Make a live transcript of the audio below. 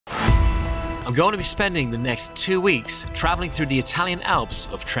I'm going to be spending the next 2 weeks traveling through the Italian Alps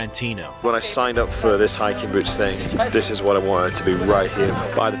of Trentino. When I signed up for this hiking boots thing, this is what I wanted, to be right here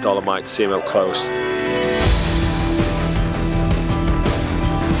by the Dolomites, see them up close.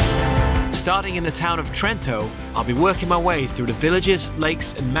 Starting in the town of Trento, I'll be working my way through the villages,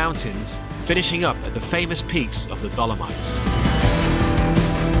 lakes and mountains, finishing up at the famous peaks of the Dolomites.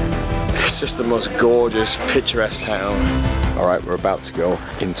 It's just the most gorgeous, picturesque town. All right, we're about to go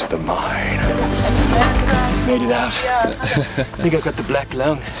into the mine. Made it out. I think I've got the black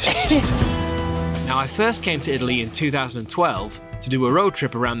lung. Now, I first came to Italy in 2012 to do a road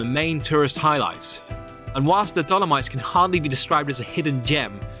trip around the main tourist highlights. And whilst the Dolomites can hardly be described as a hidden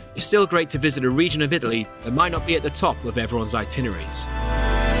gem, it's still great to visit a region of Italy that might not be at the top of everyone's itineraries.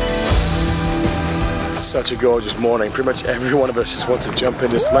 It's such a gorgeous morning. Pretty much every one of us just wants to jump in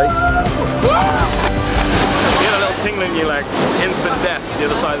this lake. You get a little tingle in your legs. It's instant death on the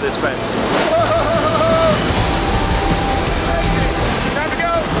other side of this fence. Time to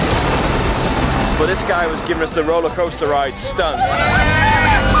go! But this guy was giving us the roller coaster ride stunts.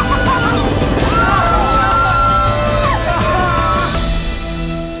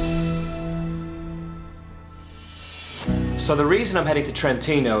 So the reason I'm heading to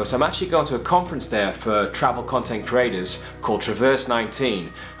Trentino is I'm actually going to a conference there for travel content creators called Traverse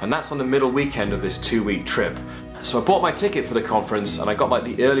 19, and that's on the middle weekend of this 2-week trip. So I bought my ticket for the conference and I got like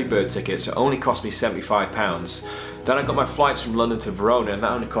the early bird ticket, so it only cost me £75. Then I got my flights from London to Verona and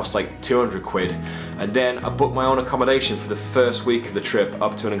that only cost like 200 quid. And then I booked my own accommodation for the first week of the trip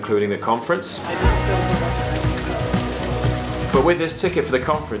up to and including the conference. But with this ticket for the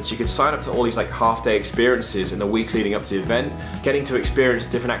conference, you could sign up to all these like half-day experiences in the week leading up to the event, getting to experience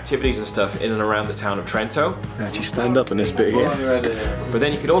different activities and stuff in and around the town of Trento. Actually stand up in this bit here. But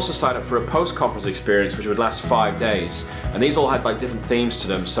then you could also sign up for a post-conference experience which would last 5 days. And these all had like different themes to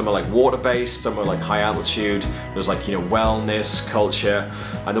them. Some are like water-based, some are like high altitude. There was like, you know, wellness, culture.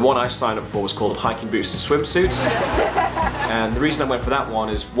 And the one I signed up for was called Hiking Boots to Swimsuits. And the reason I went for that one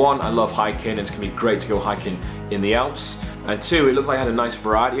is, one, I love hiking and it's gonna be great to go hiking in the Alps. And two, it looked like I had a nice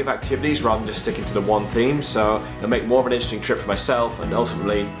variety of activities rather than just sticking to the one theme, so it'll make more of an interesting trip for myself and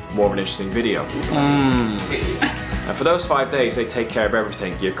ultimately more of an interesting video. And for those 5 days, they take care of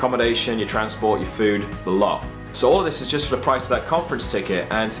everything. Your accommodation, your transport, your food, the lot. So all of this is just for the price of that conference ticket,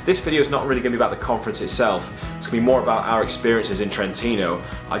 and this video is not really going to be about the conference itself. It's going to be more about our experiences in Trentino.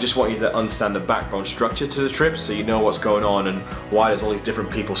 I just want you to understand the backbone structure to the trip so you know what's going on and why there's all these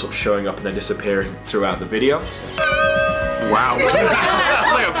different people sort of showing up and then disappearing throughout the video. Wow.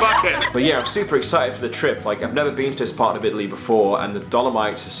 Like a bucket. But yeah, I'm super excited for the trip. Like, I've never been to this part of Italy before, and the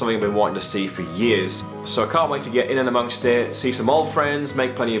Dolomites is something I've been wanting to see for years. So I can't wait to get in and amongst it, see some old friends,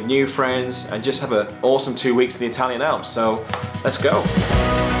 make plenty of new friends, and just have an awesome 2 weeks in the Italian Alps. So let's go.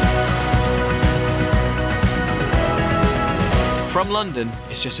 From London,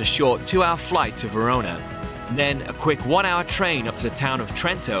 it's just a short 2-hour flight to Verona, and then a quick 1-hour train up to the town of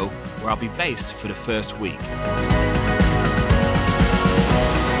Trento, where I'll be based for the first week.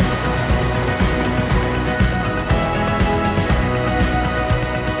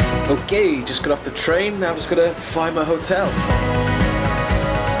 Okay, just got off the train, now I'm just gonna find my hotel.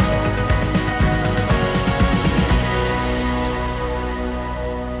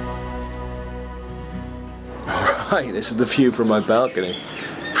 Alright, this is the view from my balcony.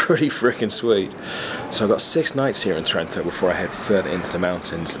 Pretty freaking sweet. So I've got 6 nights here in Trento before I head further into the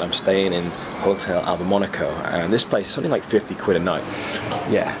mountains, and I'm staying in Hotel Alba Monaco, and this place is only like 50 quid a night.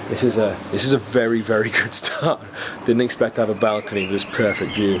 Yeah, this is a very, very good start. Didn't expect to have a balcony with this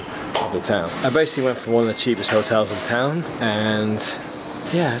perfect view of the town. I basically went for one of the cheapest hotels in town, and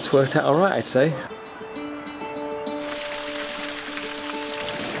yeah, it's worked out alright, I'd say.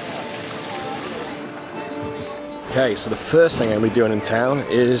 Okay, so the first thing I'm going to be doing in town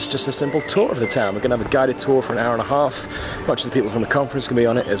is just a simple tour of the town. We're going to have a guided tour for an hour and a half. A bunch of the people from the conference can be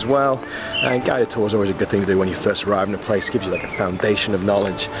on it as well. And guided tour is always a good thing to do when you first arrive in a place. Gives you like a foundation of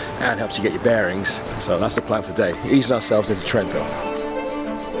knowledge and helps you get your bearings. So that's the plan for today. Easing ourselves into Trento.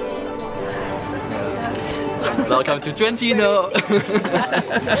 Welcome to Trentino!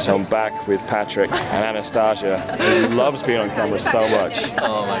 So I'm back with Patrick and Anastasia, who loves being on camera so much.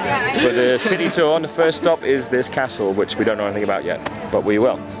 Oh my god. For the city tour, the first stop is this castle, which we don't know anything about yet, but we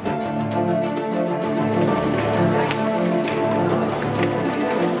will.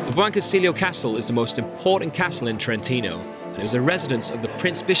 The Buon Consiglio Castle is the most important castle in Trentino, and it was a residence of the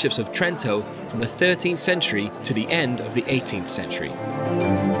Prince Bishops of Trento from the 13th century to the end of the 18th century.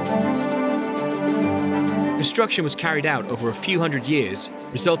 Construction was carried out over a few hundred years,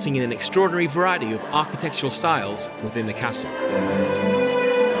 resulting in an extraordinary variety of architectural styles within the castle.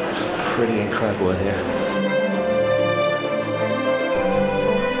 pretty incredible in here.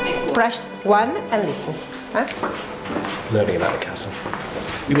 Press 1 and listen. Huh? Learning about the castle.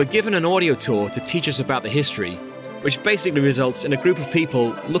 We were given an audio tour to teach us about the history, which basically results in a group of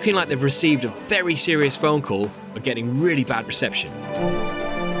people looking like they've received a very serious phone call but getting really bad reception.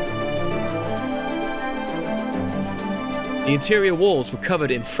 The interior walls were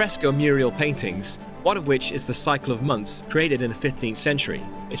covered in fresco mural paintings, one of which is the Cycle of Months, created in the 15th century.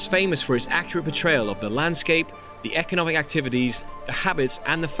 It's famous for its accurate portrayal of the landscape, the economic activities, the habits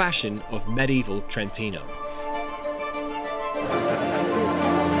and the fashion of medieval Trentino.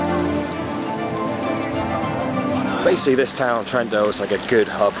 Basically this town, Trento, is like a good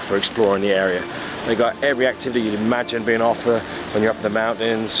hub for exploring the area. They've got every activity you'd imagine being offered when you're up in the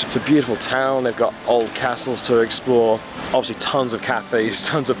mountains. It's a beautiful town, they've got old castles to explore, obviously tons of cafes,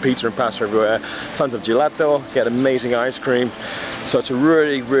 tons of pizza and pasta everywhere, tons of gelato, get amazing ice cream. So it's a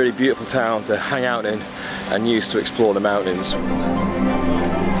really, really beautiful town to hang out in and use to explore the mountains.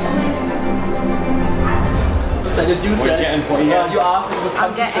 I'm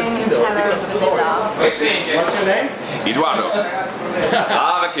getting What's your name? Eduardo.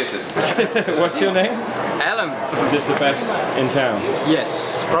 Ah, the kisses. What's your name? Alan. Is this the best in town?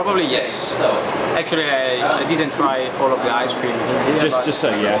 Yes, probably yes. Actually, I didn't try all of the ice cream in here. Just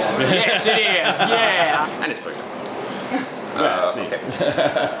say yes. Yes, it is. Yeah. And it's very good.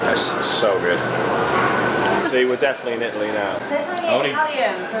 That's so good. See, we're definitely in Italy now. Say something in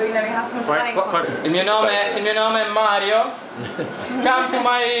Italian, so you know we have some Italian. Il mio nome è Mario. Come to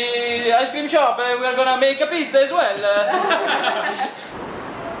my ice cream shop and we're gonna make a pizza as well.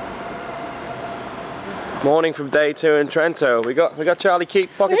 Morning from day 2 in Trento. We got Charlie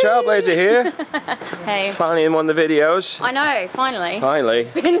Keep, Pocket Trailblazer here. Hey. Finally in one of the videos. I know, finally. Finally.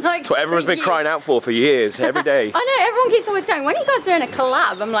 It's been like That's what everyone's been crying out for years, every day. I know, everyone keeps always going, when are you guys doing a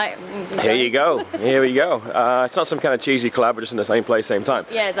collab? I'm like, Here you go, here we go. It's not some kind of cheesy collab, we're just in the same place, same time.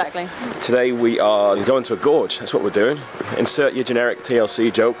 Yeah, exactly. Today we are going to a gorge, that's what we're doing. Insert your generic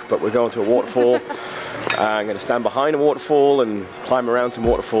TLC joke, but we're going to a waterfall. I'm going to stand behind a waterfall and climb around some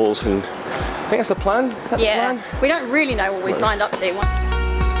waterfalls, and I think that's the plan. We don't really know what we signed up to.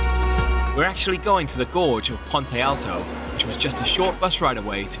 We're actually going to the gorge of Ponte Alto, which was just a short bus ride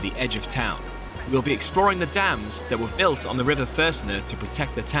away to the edge of town. We'll be exploring the dams that were built on the River Fersina to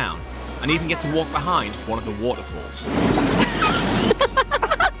protect the town, and even get to walk behind one of the waterfalls.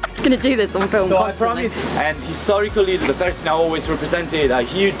 I'm gonna do this on film constantly. I promise. And historically, the Fersina always represented a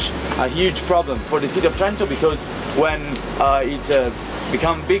huge problem for the city of Trento, because when it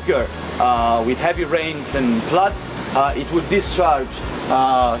became bigger with heavy rains and floods, it would discharge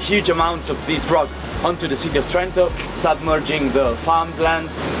huge amounts of these rocks onto the city of Trento, submerging the farmland,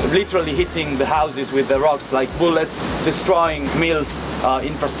 literally hitting the houses with the rocks like bullets, destroying mills,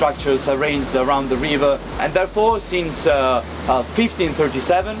 infrastructures arranged around the river. And therefore, since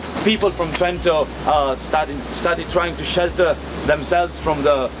 1537, people from Trento started trying to shelter themselves from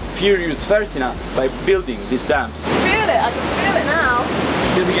the furious Fersina by building these dams. I can feel it, I can feel it now.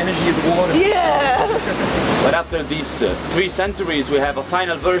 Feel the energy of the water. Yeah! But after these 3 centuries, we have a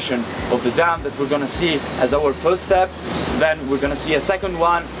final version of the dam that we're gonna see as our first step. Then we're gonna see a second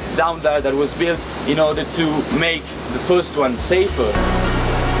one down there that was built in order to make the first one safer.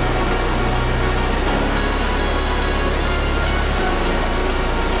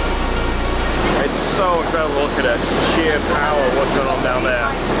 It's so incredible to look at it, just the sheer power of what's going on down there.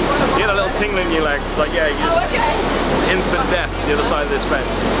 You get a little tingling in your legs, it's like, yeah, it's instant death on the other side of this fence.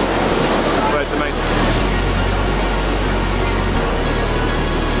 But it's amazing.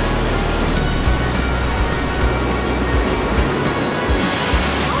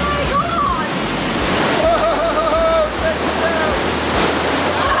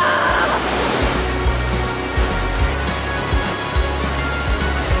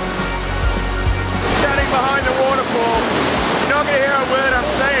 Behind the waterfall, you're not going to hear a word I'm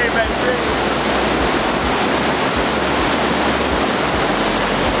saying, but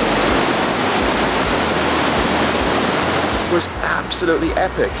it was absolutely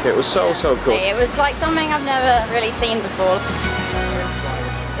epic. It was so cool. It was like something I've never really seen before.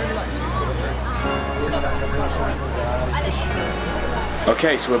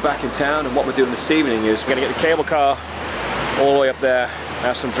 Okay, so we're back in town, and what we're doing this evening is we're going to get the cable car all the way up there,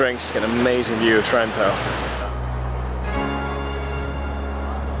 have some drinks, get an amazing view of Trento.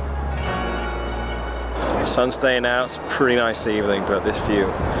 The sun's staying out, it's a pretty nice evening, but this view.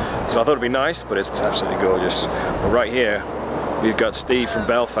 So I thought it'd be nice, but it's absolutely gorgeous. But right here, We've got Steve from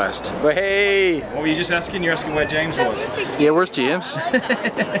Belfast. Hey! What were you just asking? You're asking where James was. Yeah, where's James?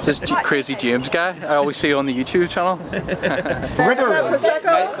 This crazy James guy I always see on the YouTube channel.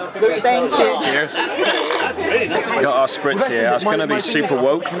 Thank you. Cheers. We got our spritz here. I was going to be super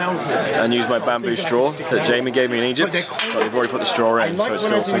woke and use my bamboo straw that Jamie gave me in Egypt, but they've already put the straw in, so it's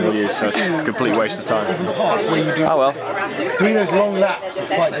still single use, so it's a complete waste of time. Oh well. Doing those long laps is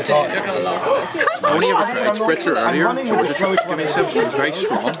quite disheartening. I only ever tried spritzer earlier. Give me some. It was very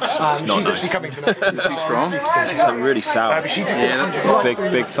strong. It's not nice. It's too strong. It's really sour. Yeah,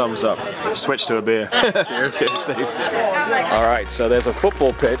 big thumbs up. Switch to a beer. Cheers, Steve. Alright, so there's a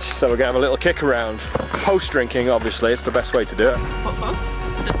football pitch, so we're going to have a little kick around. Post-drinking, obviously, it's the best way to do it. What's that?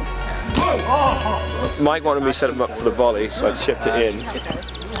 Mike wanted me to set him up for the volley, so I chipped it in.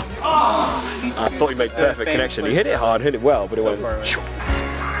 I thought he made perfect connection. He hit it hard, hit it well, but it went...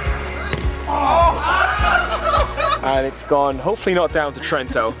 And it's gone, hopefully not down to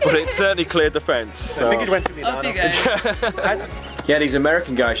Trento, but it certainly cleared the fence. So. I think it went to Milano. Yeah, these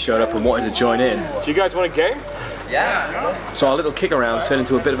American guys showed up and wanted to join in. Do you guys want a game? Yeah. So our little kick around turned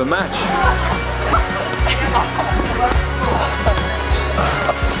into a bit of a match.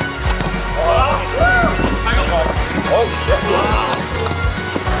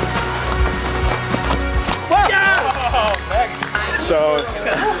 So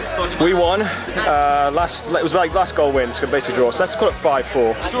we won. It was like last goal wins, basically draw. So let's call it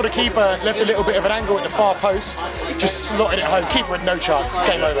 5-4. Saw the keeper left a little bit of an angle at the far post, just slotted it home. Keeper had no chance.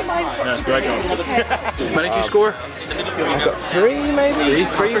 Game over. That's great job. How many did you score? I've got 3 maybe?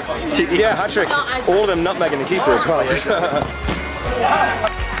 3? Yeah, hat-trick. All of them nutmegging the keeper as well.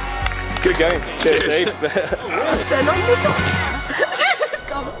 Good game. Cheers, Dave.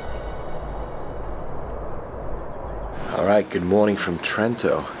 Alright, good morning from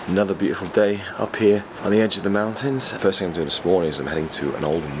Trento. Another beautiful day up here on the edge of the mountains. First thing I'm doing this morning is I'm heading to an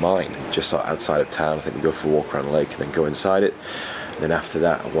old mine just outside of town. I think we go for a walk around the lake and then go inside it. And then after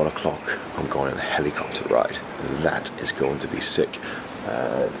that, at 1 o'clock, I'm going on a helicopter ride. And that is going to be sick.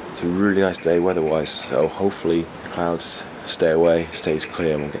 It's a really nice day weather-wise, so hopefully the clouds stay away, stays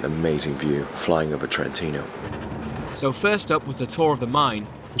clear, and we'll get an amazing view flying over Trentino. So first up was a tour of the mine,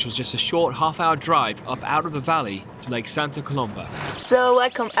 which was just a short half-hour drive up out of the valley to Lake Santa Colomba. So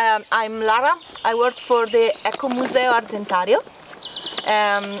welcome, I'm Lara. I work for the Ecomuseo Argentario.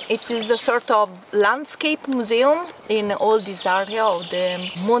 It is a sort of landscape museum in all this area of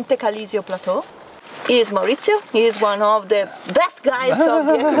the Monte Calisio Plateau. He is Maurizio. He is one of the best guides of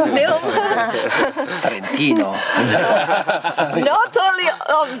the Ecomuseum. Trentino. Not only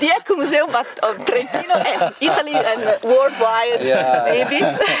of the Ecomuseum, but of Trentino and Italy and worldwide, maybe.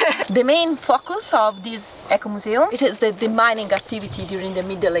 The main focus of this Ecomuseum, it is the mining activity during the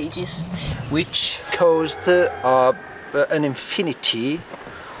Middle Ages. Which caused an infinity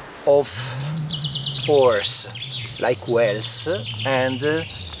of ores, like wells and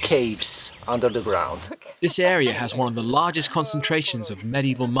caves under the ground. This area has one of the largest concentrations of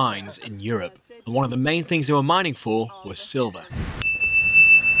medieval mines in Europe, and one of the main things they were mining for was silver.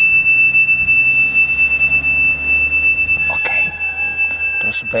 Okay,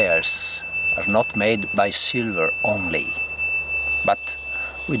 those bells are not made by silver only, but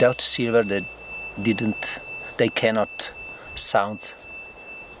without silver they cannot sound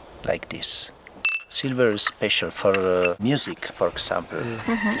like this. Silver is special for music, for example.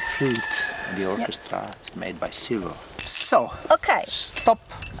 The flute, the orchestra is made by silver. So, okay, stop,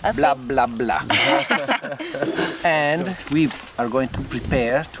 blah blah blah. And we are going to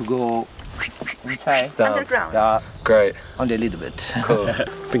prepare to go underground. Great. Only a little bit. Cool.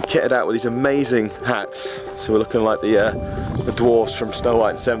 Been kitted out with these amazing hats, so we're looking like the dwarves from Snow White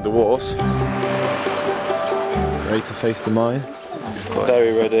and Seven Dwarfs. Ready to face the mine?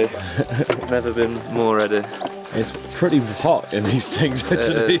 Very ready. Never been more ready. It's pretty hot in these things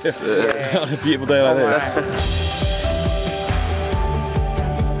actually. On a beautiful day like this.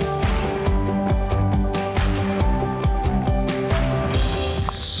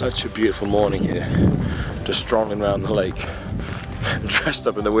 Such a beautiful morning here. Just strolling around the lake. Dressed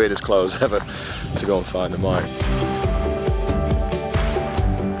up in the weirdest clothes ever to go and find the mine.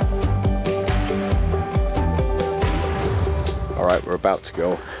 Alright, we're about to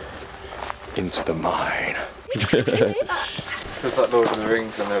go into the mine. It's like Lord of the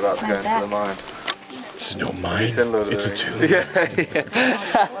Rings when they're about to go into the mine. It's no mine, it's a tomb. Yeah.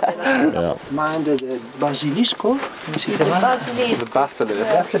 Mind the basilisco? The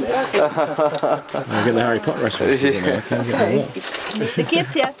basilisk. I get the Harry Potter reference. The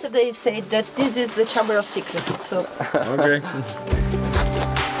kids yesterday said that this is the Chamber of Secrets, so... Okay.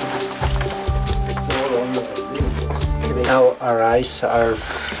 Now our eyes are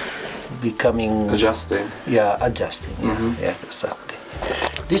becoming... Adjusting. Yeah, adjusting. Yeah, yeah, exactly.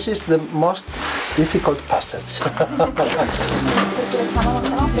 This is the most difficult passage.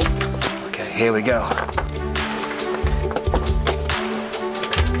 Okay, here we go.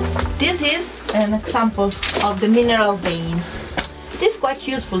 This is an example of the mineral vein. It is quite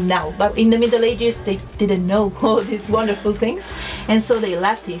useful now, but in the Middle Ages they didn't know all these wonderful things, and so they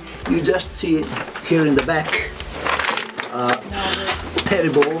left it. You just see here in the back a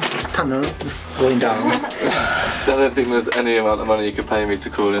terrible tunnel going down. I don't think there's any amount of money you could pay me to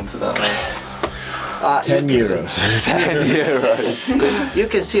crawl into that, man. 10 euros. 10 euros. You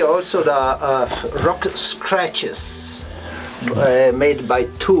can see also the rock scratches made by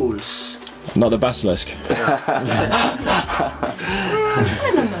tools. Not the basilisk. I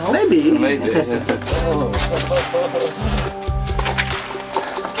don't know. Maybe. Maybe.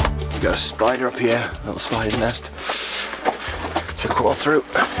 We've got a spider up here, little spider nest to crawl through.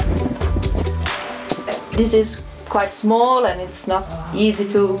 This is quite small and it's not easy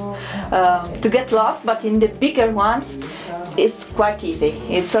to get lost, but in the bigger ones it's quite easy.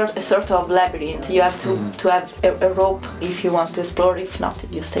 It's a sort of labyrinth. You have to have a rope if you want to explore. If not,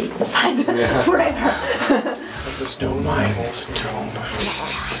 you stay inside forever. It's no mine, it's a tomb.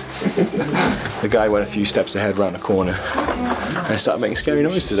 The guy went a few steps ahead round the corner and started making scary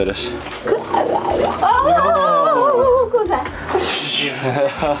noises at us. Oh, cos'è?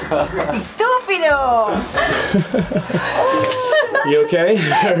 Stupido! You okay?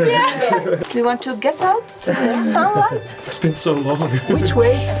 Yeah. We want to get out to the sunlight. It's been so long. Which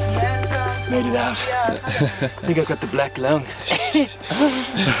way? Made it out. I think I've got the black lung.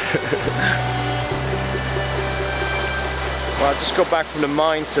 Well, I just got back from the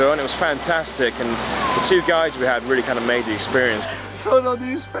mine tour and it was fantastic, and the two guides we had really kind of made the experience. Sono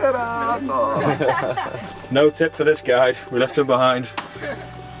disperato. No tip for this guide, we left him behind.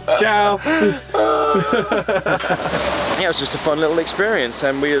 Ciao! Yeah, it was just a fun little experience,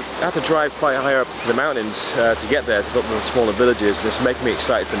 and we had to drive quite high up to the mountains to get there, to the smaller villages, and it's making me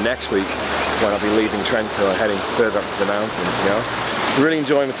excited for next week when I'll be leaving Trento and heading further up to the mountains, you know. Really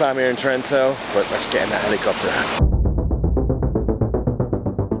enjoying the time here in Trento, but let's get in that helicopter.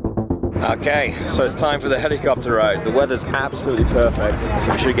 Okay, so it's time for the helicopter ride. The weather's absolutely perfect,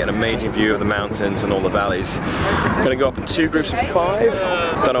 so we should get an amazing view of the mountains and all the valleys. We're gonna go up in 2 groups of 5.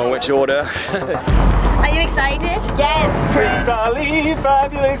 Don't know in which order. Are you excited? Yes. Prince Ali,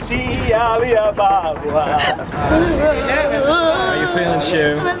 fabulous, How you feeling,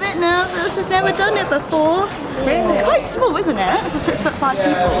 Shu? I'm a bit nervous. I've never done it before. It's quite small, isn't it? It's for 5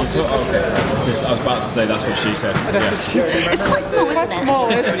 people. Okay. I was about to say that's what she said. It's quite small, isn't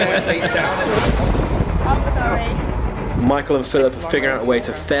it? Oh, sorry. Michael and Philip are figuring out a way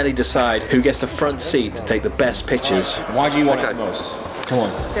to fairly decide who gets the front seat to take the best pictures. Why do you want it the most? Come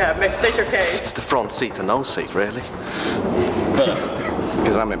on. Yeah, state your case. It's the front seat and no seat, really. Philip.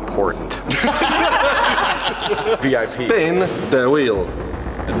 Because I'm important. VIP. Spin the wheel.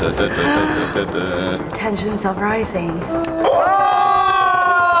 Tensions are rising.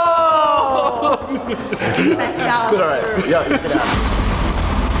 It's alright. Yeah, get out.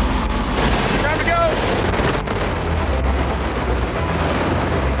 Time to go!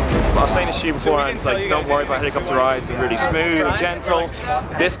 I was saying to Stu beforehand, it's like, don't worry about helicopter rides, they're really smooth and gentle.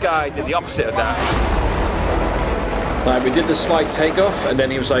 This guy did the opposite of that. Like, we did the slight takeoff, and then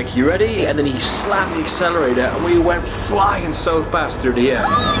he was like, you ready? And then he slammed the accelerator, and we went flying so fast through the air.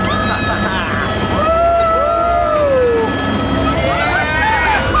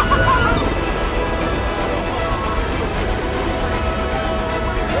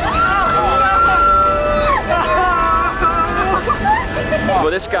 Well,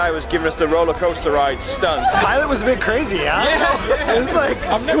 this guy was giving us the roller coaster ride stunts. Pilot was a bit crazy, huh? Yeah. It was like,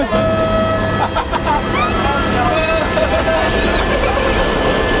 I've never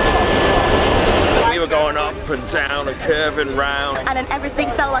We were going up and down and curving round. And then everything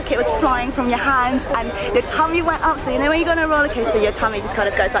felt like it was flying from your hands, and your tummy went up. So you know when you go on a roller coaster, your tummy just kind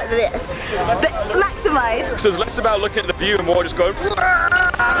of goes like this. But maximise. So it's less about looking at the view and more just going.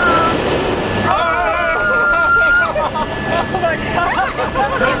 Oh my god!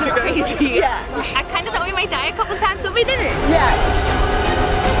 It was crazy. Yeah. I kind of thought we might die a couple times, but we didn't. Yeah.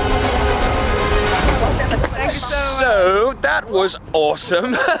 So that was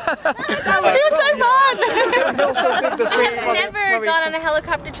awesome. It was so fun. I've never gone on a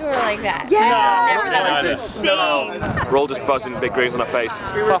helicopter tour like that. Yeah. Never done it. Same. We're all just buzzing, big grays on our face.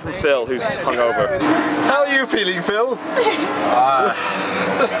 Apart from Phil, who's hungover. How are you feeling, Phil?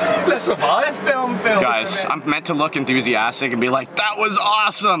 Let's survive. Let's film Phil. Guys, I'm meant to look enthusiastic and be like, that was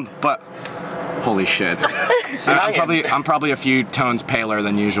awesome, but Holy shit. I'm probably a few tones paler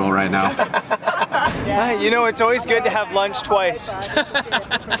than usual right now. You know, it's always good to have lunch twice.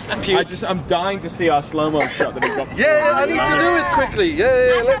 I'm dying to see our slow-mo shot that we got. Yeah, I need to do it quickly.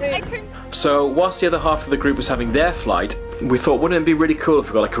 Yeah, let me. So whilst the other half of the group was having their flight, we thought, wouldn't it be really cool if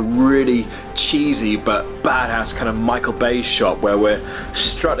we got like a really cheesy but badass kind of Michael Bay shot where we're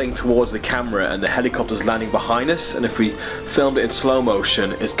strutting towards the camera and the helicopter's landing behind us, and if we filmed it in slow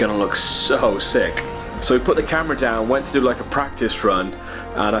motion, it's gonna look so sick. So we put the camera down, went to do like a practice run,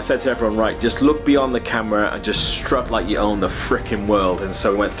 and I said to everyone, right, just look beyond the camera and just strut like you own the frickin' world. And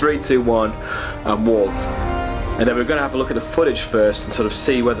so we went 3, 2, 1 and walked. And then we were going to have a look at the footage first and sort of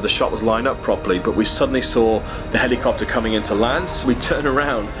see whether the shot was lined up properly, but we suddenly saw the helicopter coming into land, so we turned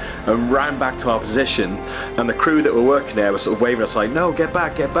around and ran back to our position, and the crew that were working there were sort of waving us like, no, get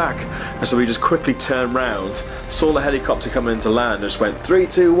back, get back. And so we just quickly turned around, saw the helicopter coming into land, and just went 3,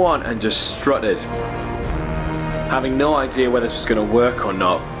 2, 1 and just strutted. Having no idea whether this was going to work or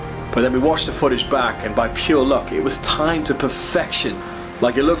not, but then we watched the footage back, and by pure luck, it was timed to perfection.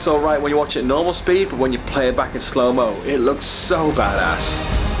 Like, it looks alright when you watch it at normal speed, but when you play it back in slow-mo, it looks so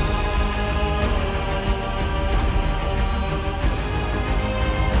badass.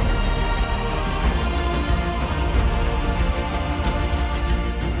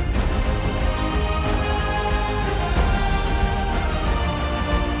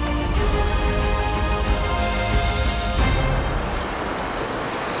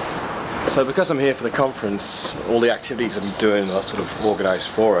 So because I'm here for the conference, all the activities I'm doing are sort of organised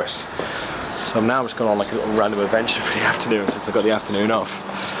for us. So I'm now just going on like a little random adventure for the afternoon, since I've got the afternoon off.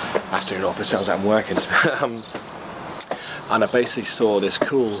 Afternoon off, it sounds like I'm working. And I basically saw this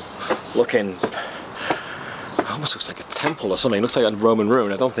cool looking, almost looks like a temple or something. It looks like a Roman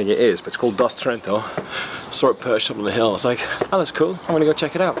ruin. I don't think it is, but it's called Trento. Saw it perched up on the hill. I was like, oh, that's cool. I'm gonna go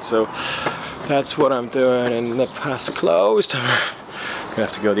check it out. So that's what I'm doing, and the path's closed. Gonna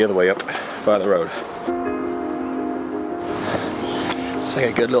have to go the other way up via the road. It's like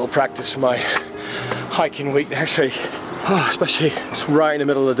a good little practice for my hiking week next week. Oh, especially it's right in the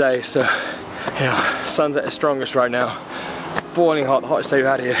middle of the day, so you know, sun's at its strongest right now. Boiling hot, the hottest day we've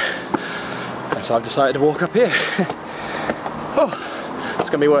had here. And so I've decided to walk up here. Oh, it's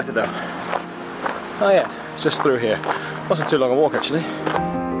gonna be worth it though. Oh yeah, it's just through here. Wasn't too long a walk actually.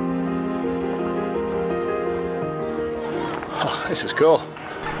 Oh, this is cool.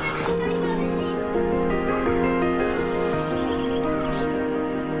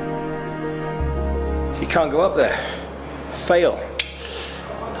 You can't go up there. Fail.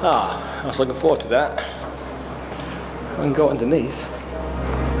 Ah, I was looking forward to that. I can go underneath.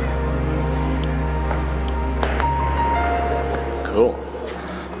 Cool.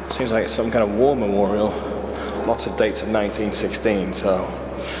 Seems like it's some kind of war memorial. Lots of dates of 1916, so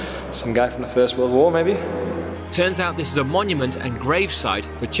some guy from the First World War maybe? Turns out this is a monument and gravesite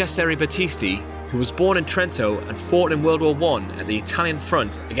for Cesare Battisti, who was born in Trento and fought in World War I at the Italian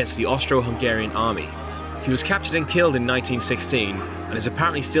front against the Austro-Hungarian army. He was captured and killed in 1916 and is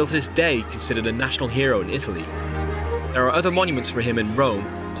apparently still to this day considered a national hero in Italy. There are other monuments for him in Rome,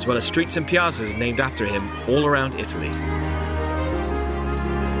 as well as streets and piazzas named after him all around Italy.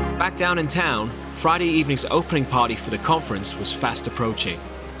 Back down in town, Friday evening's opening party for the conference was fast approaching.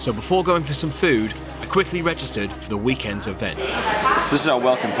 So before going for some food, I quickly registered for the weekend's event. So this is our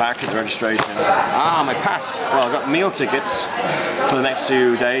welcome pack at the registration. Ah, my pass. Well, I've got meal tickets for the next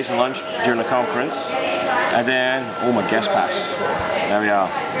 2 days and lunch during the conference. And then, oh, my guest pass. There we are.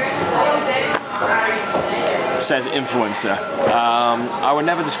 It says influencer. I would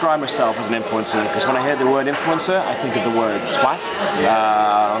never describe myself as an influencer, because when I hear the word influencer, I think of the word twat.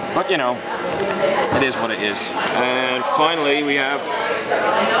 But you know, it is what it is. And finally, we have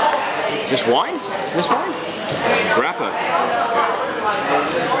just wine? This wine? Grappa.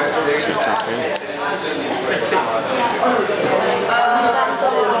 Let's get top in.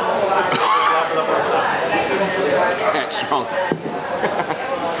 That's strong.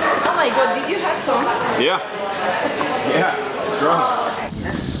 Oh my god, did you have some? Yeah. Yeah, strong.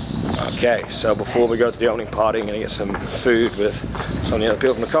 Okay, so before we go to the opening party, I'm going to get some food with some of the other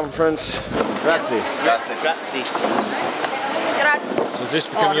people from the conference. Grazie. Grazie. Grazie. So is this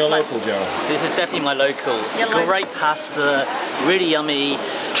becoming your local, Joe? This is definitely my local. Great pasta, really yummy,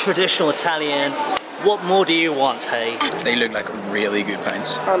 traditional Italian. What more do you want, hey? They look like really good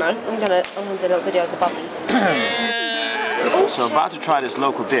pints. Oh no, I'm gonna do a little video of the bubbles. So I'm about to try this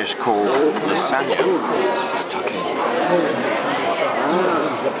local dish called lasagna. Let's tuck in.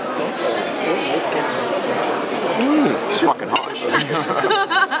 It's fucking hot.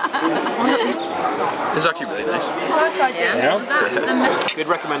 This is actually really nice. Good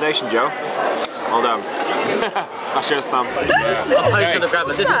recommendation, Joe. Well done. That's your thumb. For the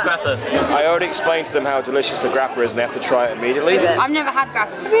grappa. This is grappa. I already explained to them how delicious the grappa is and they have to try it immediately. I've never had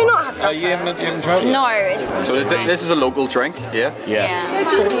grappa. Have you not had grappa? You haven't tried it? No. So this is a local drink, yeah? Yeah.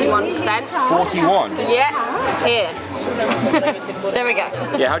 41%. 41? Yeah. Here. There we go.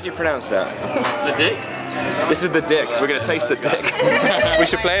 Yeah, how do you pronounce that? The dick? This is the dick. We're going to taste the dick. We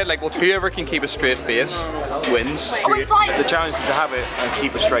should play it like, well, whoever can keep a straight face wins. The challenge is to have it and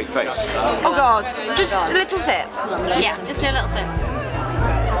keep a straight face. Oh gosh, just a little sip. Yeah, just do a little sip.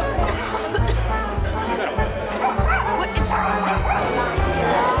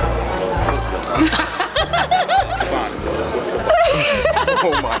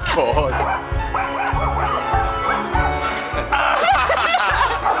 Oh my god.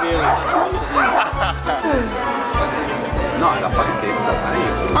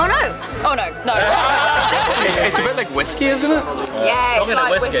 Oh no! Oh no, no. It's a bit like whiskey, isn't it? Yeah, it's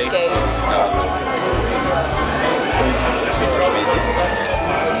like whiskey.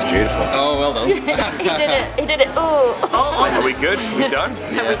 It's beautiful. Oh, well done. He did it. He did it. Ooh. Are we good? We done?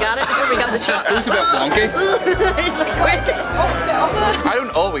 Have we got it? We got the shot. It was a bit wonky. He's like, where's it? I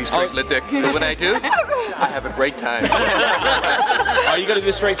don't always drink Le Dick, but when I do, I have a great time. Are you going to do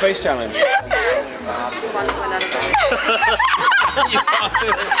a straight face challenge?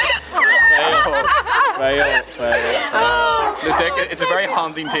 Fail. Le Dick, it's a very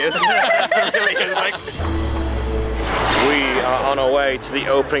haunting taste. It really is like... We are on our way to the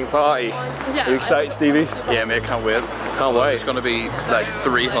opening party. Yeah. Are you excited, Stevie? Yeah, mate, can't wait. Can't wait. There's going to be like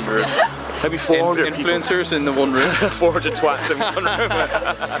 300 maybe 400 influencers in the one room. 400 twats in one room.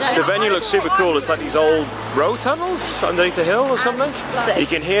 The venue looks super cool. It's like these old road tunnels underneath the hill or something. You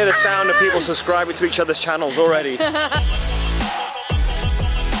can hear the sound of people subscribing to each other's channels already.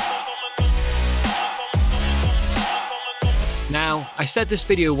 Now, I said this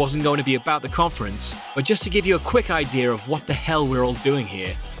video wasn't going to be about the conference, but just to give you a quick idea of what the hell we're all doing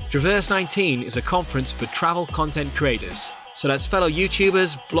here, Traverse 19 is a conference for travel content creators. So that's fellow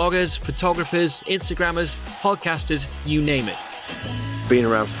YouTubers, bloggers, photographers, Instagrammers, podcasters, you name it. Being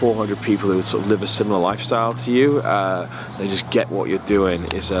around 400 people who sort of live a similar lifestyle to you, they just get what you're doing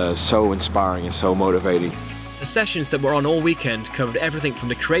is so inspiring and so motivating. The sessions that were on all weekend covered everything from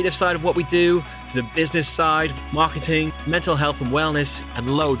the creative side of what we do, to the business side, marketing, mental health and wellness, and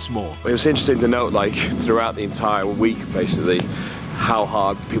loads more. It was interesting to note, like, throughout the entire week, basically, how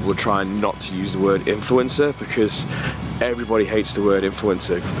hard people were trying not to use the word influencer, because everybody hates the word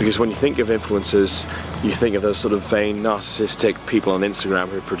influencer. Because when you think of influencers, you think of those sort of vain, narcissistic people on Instagram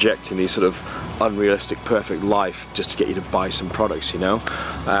who are projecting these sort of unrealistic, perfect life just to get you to buy some products, you know?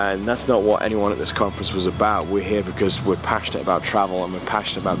 And that's not what anyone at this conference was about. We're here because we're passionate about travel and we're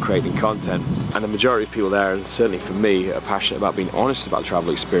passionate about creating content. And the majority of people there, and certainly for me, are passionate about being honest about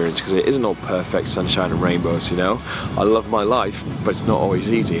travel experience, because it isn't all perfect sunshine and rainbows, you know? I love my life, but it's not always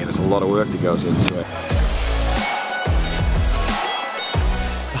easy and it's a lot of work that goes into it.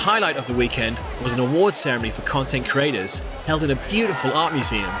 The highlight of the weekend was an award ceremony for content creators held in a beautiful art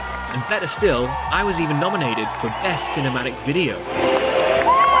museum. And better still, I was even nominated for Best Cinematic Video.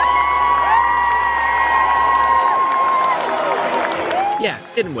 Yeah,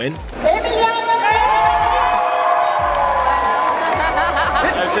 didn't win.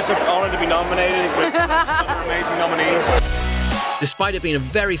 It's just an honor to be nominated with other amazing nominees. Despite it being a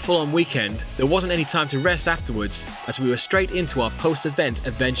very full-on weekend, there wasn't any time to rest afterwards, as we were straight into our post-event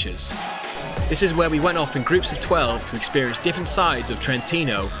adventures. This is where we went off in groups of 12 to experience different sides of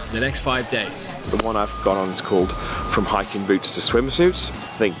Trentino for the next 5 days. The one I've gone on is called From Hiking Boots to Swimsuits.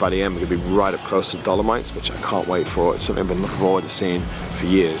 I think by the end we're going to be right up close to Dolomites, which I can't wait for. It's something I've been looking forward to seeing for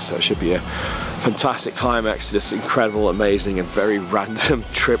years, so it should be a fantastic climax to this incredible, amazing and very random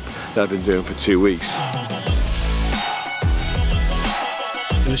trip that I've been doing for 2 weeks.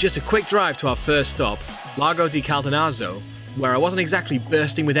 It was just a quick drive to our first stop, Lago di Caldonazzo, where I wasn't exactly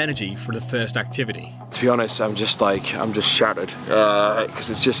bursting with energy for the first activity. To be honest, I'm just shattered, because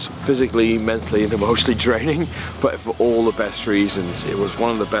it's just physically, mentally and emotionally draining, but for all the best reasons. It was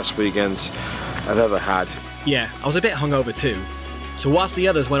one of the best weekends I've ever had. Yeah, I was a bit hungover too, so whilst the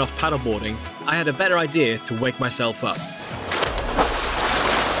others went off paddleboarding, I had a better idea to wake myself up.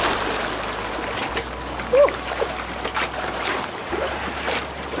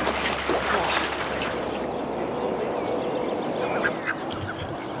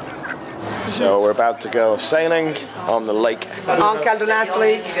 So we're about to go sailing on the lake. On Karlwatson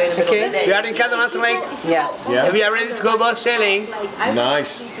Lake. Okay. We are in Karlwatson Lake. Yes. Yeah. And we are ready to go boat sailing.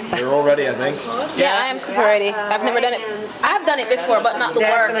 Nice. You're all ready, I think. Yeah, I am super ready. I've never done it. I've done it before, but not the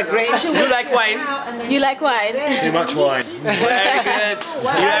work. You like wine? You like wine? Too much wine. Very good.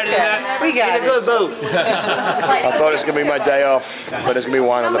 You ready to We got a good boat. I thought it was going to be my day off, but there's going to be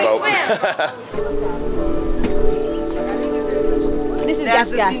wine on the boat. This is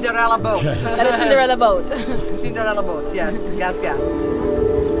That's gas. the Cinderella boat. That is Cinderella boat. Cinderella boat, yes. Gas.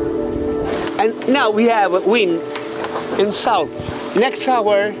 And now we have wind in south. Next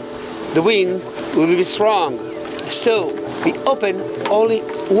hour, the wind will be strong. So we open only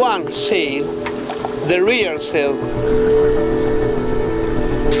one sail, the rear sail.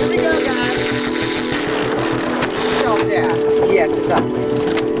 Yes, it's up.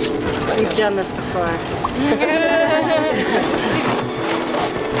 We've done this before.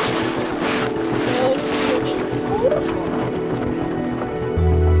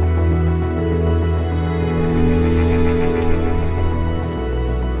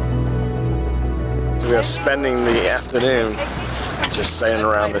 So we are spending the afternoon just sailing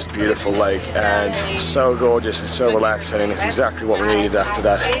around this beautiful lake, and so gorgeous and so relaxing, and it's exactly what we needed after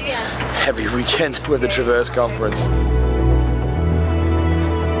that heavy weekend with the Traverse Conference.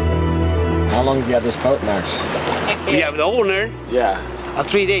 How long have you had this boat, Max? We have the owner. Yeah.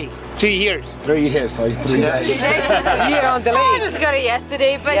 3 days, 3 years. 3 years, so 3 days. Here on the lake. I just got it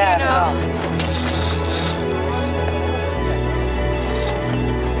yesterday, but you know.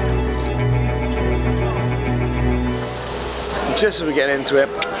 Just as we get into it,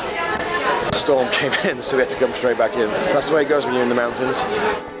 the storm came in, so we had to come straight back in. That's the way it goes when you're in the mountains.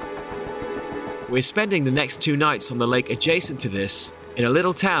 We're spending the next 2 nights on the lake adjacent to this, in a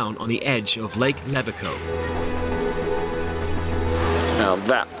little town on the edge of Lake Levico. Now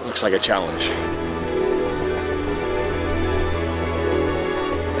that looks like a challenge.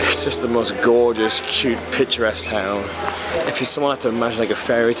 It's just the most gorgeous, cute, picturesque town. If you someone had to imagine like a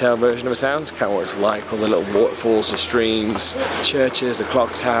fairy tale version of a town, it's kind of what it's like. All the little waterfalls, the streams, the churches, the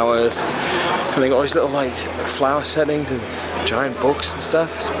clock towers, and they got all these little like flower settings and giant books and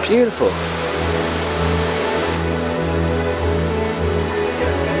stuff. It's beautiful.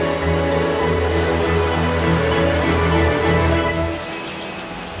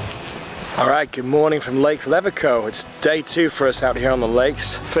 Alright, good morning from Lake Levico. It's day 2 for us out here on the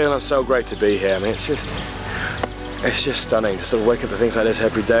lakes. Feeling so great to be here. I mean, it's just stunning to sort of wake up to things like this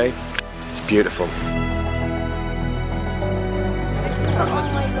every day. It's beautiful.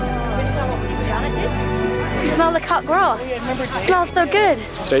 You smell the cut grass. It smells so good.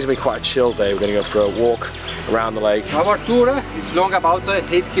 Today's gonna be quite a chill day. We're gonna go for a walk around the lake. Our tour is long about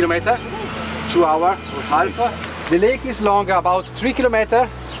 8 kilometers, 2 hours or half. The lake is long about 3 kilometers,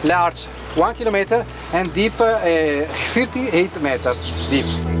 large 1 kilometer, and deep 38 meters deep.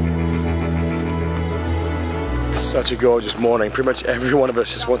 It's such a gorgeous morning. Pretty much every one of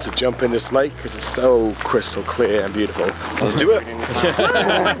us just wants to jump in this lake because it's so crystal clear and beautiful. Let's do it. I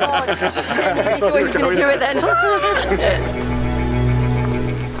thought he was going to do it then.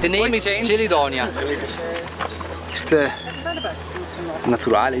 The name is Celidonia. It's the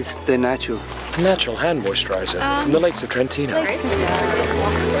natural, it's the natural. Natural hand moisturizer from the lakes of Trentino. Nice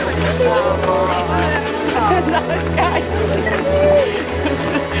guy.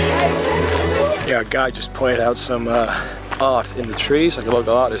 Yeah, a guy just pointed out some art in the trees. Like a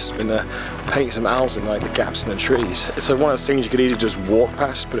local artist has been painting some owls in like the gaps in the trees. It's one of those things you could easily just walk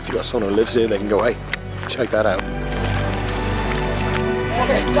past, but if you've got someone who lives here, they can go, hey, check that out.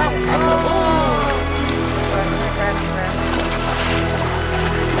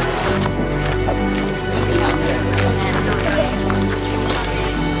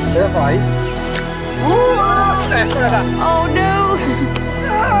 Oh no!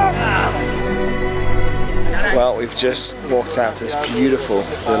 Well, we've just walked out to this beautiful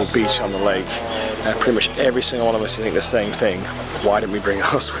little beach on the lake, and pretty much every single one of us think the same thing. Why didn't we bring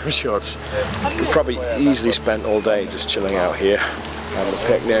our swim shorts? We could probably easily spend all day just chilling out here, having a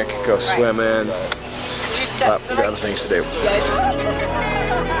picnic, go swimming, but we've got other things to do.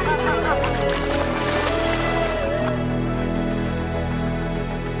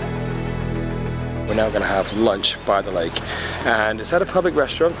 We're now going to have lunch by the lake, and it's at a public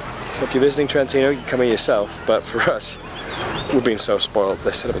restaurant, so if you're visiting Trentino you can come here yourself, but for us we've been so spoiled.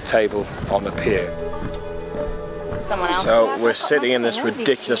 They set up a table on the pier. So we're sitting in this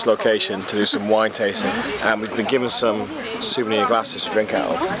ridiculous location to do some wine tasting, and we've been given some souvenir glasses to drink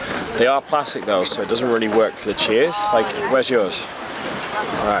out of. They are plastic though, so it doesn't really work for the cheers. Like, where's yours?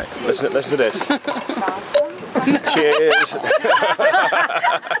 Alright, listen to this. Cheers!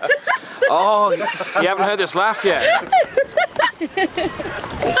 Oh, you haven't heard this laugh yet?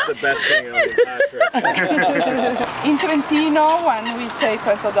 It's the best thing on the entire trip. In Trentino, when we say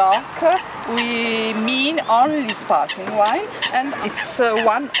Trento Doc, we mean only sparkling wine, and it's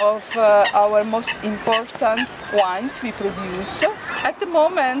one of our most important wines we produce. At the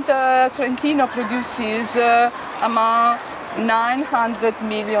moment, Trentino produces among 900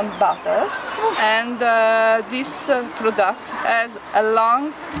 million bottles, and this product has a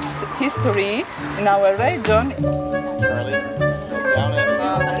long history in our region.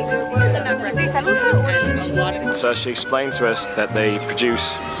 So she explained to us that they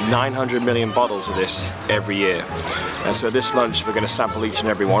produce 900 million bottles of this every year. And so at this lunch we're going to sample each and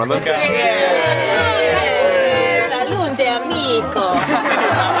every one of them. Salute, amico!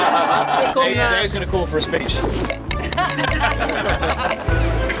 Dave's going to call for a speech.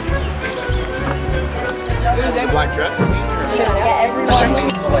 Black dress?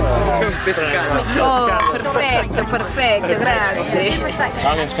 Oh, perfetto, perfetto, grazie.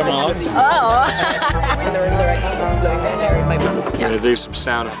 Italian's coming along. Oh! We're going to do some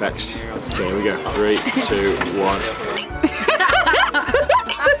sound effects. Okay, here we go. 3, 2, 1.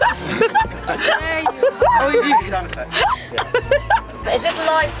 Sound effect. Is this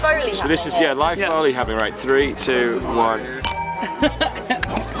live Foley? So this is, yeah, live Foley happening, right? 3, 2, 1.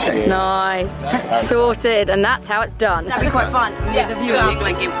 Nice. Sorted, and that's how it's done. That'd be quite fun. Yeah, the view. I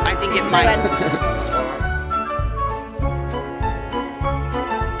think it might.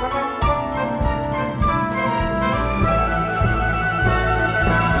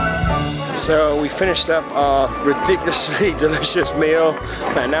 So we finished up our ridiculously delicious meal,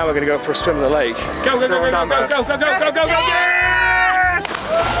 and now we're going to go for a swim in the lake. Go, go, go, go, go, go, go, go, go, go, go, yes!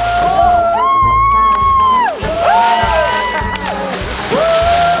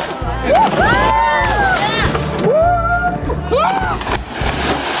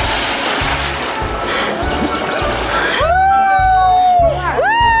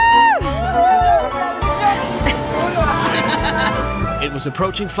 It was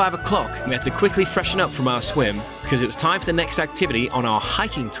approaching 5 o'clock. We had to quickly freshen up from our swim because it was time for the next activity on our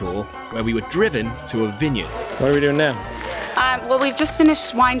hiking tour, where we were driven to a vineyard. What are we doing now? Well, we've just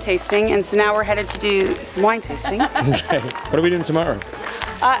finished wine tasting, and so now we're headed to do some wine tasting. Okay. What are we doing tomorrow?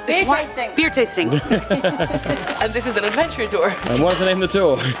 Beer tasting. Beer tasting. And this is an adventure tour. And what's the name of the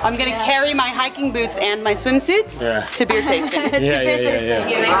tour? I'm going to carry my hiking boots and my swimsuits to beer tasting. I'm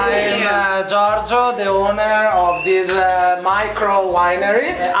Giorgio, the owner of this micro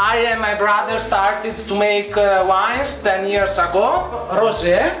winery. I and my brother started to make wines 10 years ago,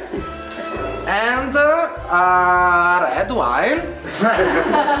 rosé and red wine.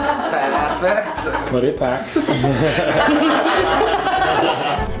 Perfect. Put it back.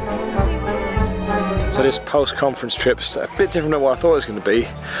 So this post-conference trip's a bit different than what I thought it was going to be. I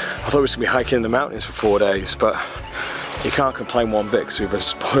thought it was going to be hiking in the mountains for 4 days, but you can't complain one bit because we've been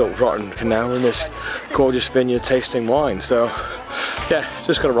spoiled rotten, and now we're in this gorgeous vineyard tasting wine. So yeah,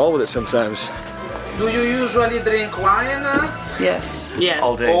 just got to roll with it sometimes. Do you usually drink wine? Yes. Yes.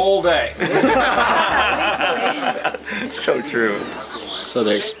 All day. All day. So true. So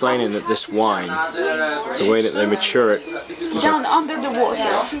they're explaining that this wine, the way that they mature it, Down under the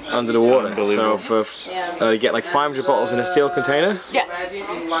water. under the water. So for you get like 500 bottles in a steel container. Yeah.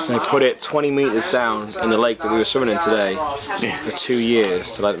 They put it 20 meters down in the lake that we were swimming in today for 2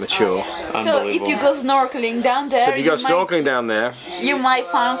 years to let it mature. So if you go snorkeling down there, So if you go snorkeling down there, you might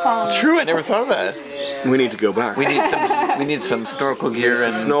find some. True, I never thought of that. we need to go back. We need some snorkel gear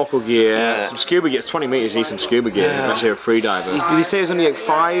and Snorkel gear, some scuba gear. It's 20 meters, you need some scuba gear. I'm actually a free diver. Did he say there's only like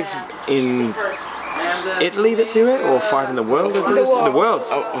 5 in Italy that do it, or 5 in the world that do this? In the world.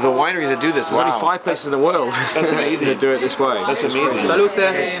 Oh, the wineries that do this. There's only 5 places in the world That's amazing. that do it this way. That's amazing.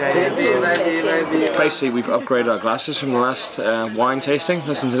 Basically, we've upgraded our glasses from the last wine tasting.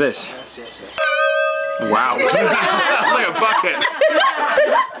 Listen to this. Wow. Like a bucket.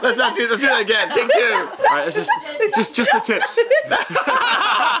 Let's do that again. Take 2. Alright, let's just the tips.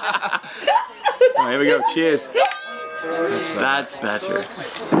 Alright, here we go. Cheers. That's better.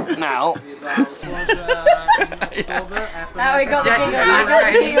 Now. Now we got I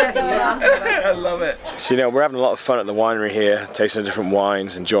love it. So, you know, we're having a lot of fun at the winery here, tasting different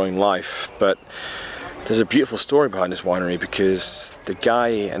wines, enjoying life, but there's a beautiful story behind this winery because the guy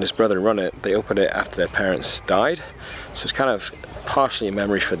and his brother who run it, they opened it after their parents died, so it's kind of partially a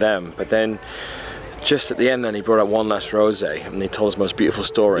memory for them. But then just at the end then he brought out one last rosé and he told us the most beautiful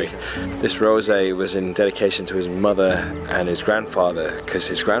story. This rosé was in dedication to his mother and his grandfather, because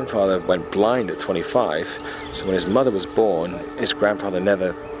his grandfather went blind at 25, so when his mother was born, his grandfather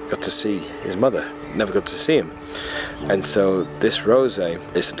never got to see his mother, never got to see him. And so this rosé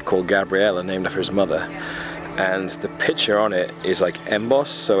is called Gabriella, named after his mother. And the picture on it is like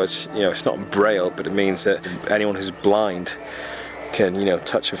embossed, so it's, you know, it's not braille, but it means that anyone who's blind can, you know,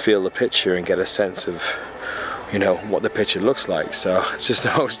 touch and feel the picture and get a sense of, you know, what the picture looks like. So it's just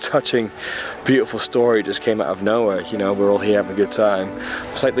the most touching, beautiful story, just came out of nowhere. You know, we're all here having a good time.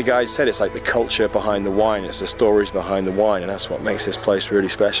 It's like the guy said, it's like the culture behind the wine, it's the stories behind the wine, and that's what makes this place really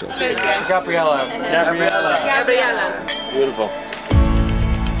special. Gabriella. Gabriella. Gabriella. Beautiful.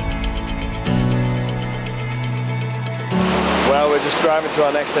 Well, we're just driving to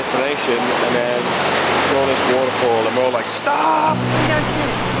our next destination, and then we're on this waterfall, and we're all like, stop!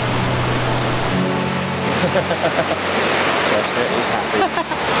 Jessica is happy.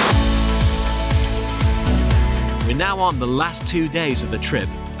 We're now on the last 2 days of the trip,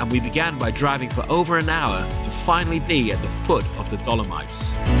 and we began by driving for over an hour to finally be at the foot of the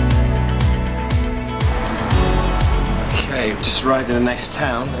Dolomites. Okay, we just arrived in the next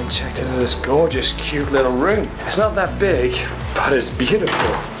town and checked into this gorgeous, cute little room. It's not that big, but it's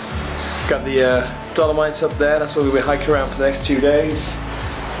beautiful. Got the Dolomites up there, that's where we'll be hiking around for the next 2 days.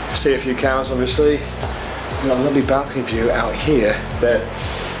 See a few cows, obviously. We've got a lovely balcony view out here. The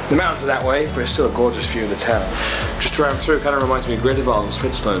mountains are that way, but it's still a gorgeous view of the town. Just driving through, kind of reminds me of Grindelwald in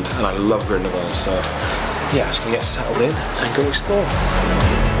Switzerland, and I love Grindelwald, so yeah, just gonna get settled in and go explore.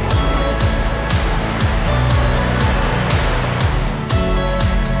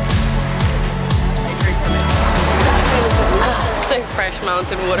 So fresh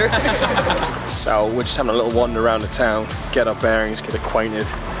mountain water. So we're just having a little wander around the town, get our bearings, get acquainted.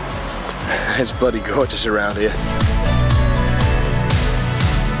 It's bloody gorgeous around here.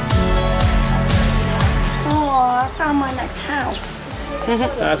 Oh, I found my next house.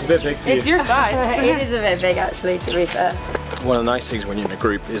 That's a bit big for you. It's your size. It is a bit big actually, to be fair. One of the nice things when you're in a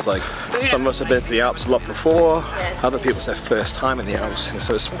group is like, some of us have been to the Alps a lot before, other people it's their first time in the Alps, and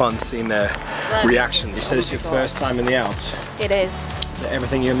so it's fun seeing their reactions. You said it's your first time in the Alps? It is.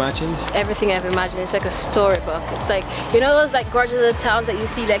 Everything you imagined? Everything I've imagined. It's like a storybook. It's like, you know those like gorgeous little towns that you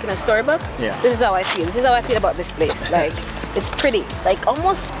see like in a storybook? Yeah. This is how I feel. This is how I feel about this place. Like, it's pretty. Like,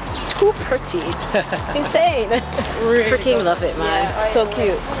 almost too pretty. It's insane. Really freaking love it, man. Yeah, so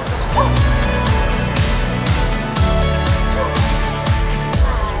cute.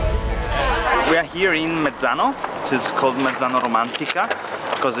 We are here in Mezzano, which is called Mezzano Romantica,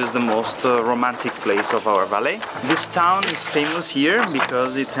 because it's the most romantic place of our valley. This town is famous here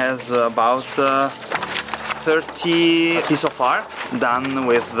because it has about 30 pieces of art done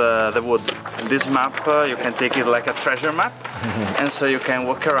with the wood. This map, you can take it like a treasure map, and so you can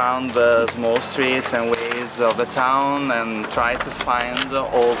walk around the small streets and ways of the town and try to find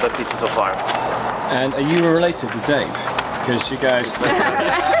all the pieces of art. And are you related to Dave? Because you guys...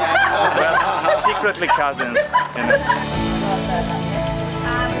 We're secretly cousins.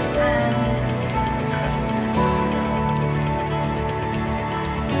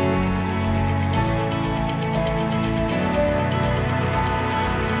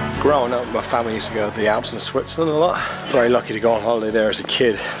 Growing up, my family used to go to the Alps in Switzerland a lot. Very lucky to go on holiday there as a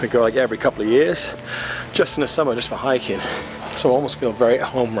kid. We go like every couple of years, just in the summer, just for hiking. So I almost feel very at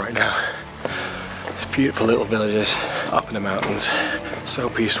home right now. It's beautiful little villages up in the mountains. So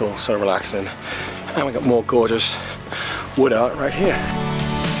peaceful, so relaxing. And we got more gorgeous wood art right here.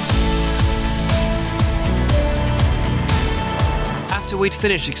 After we'd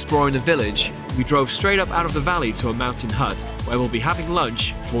finished exploring the village, we drove straight up out of the valley to a mountain hut where we'll be having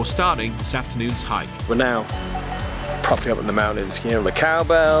lunch before starting this afternoon's hike. We're now properly up in the mountains, you know, the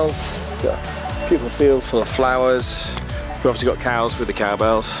cowbells, got a beautiful field full of flowers. We've obviously got cows with the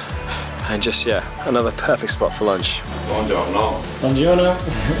cowbells, and just, yeah, another perfect spot for lunch. Buongiorno. Buongiorno.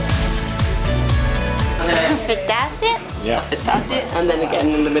 Frittata. Yeah. Frittata, and then again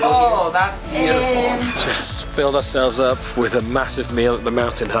in the middle. Oh, here. That's beautiful. Just filled ourselves up with a massive meal at the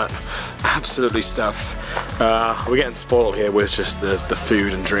mountain hut. Absolutely stuffed. We're getting spoiled here with just the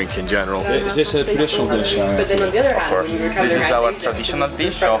food and drink in general. Is this a traditional dish? Of course. This is our traditional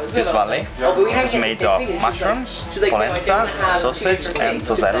dish of this valley. It is made of mushrooms, polenta, sausage and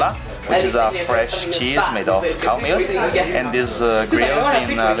tosella, which is a fresh cheese made of cow milk, and is grilled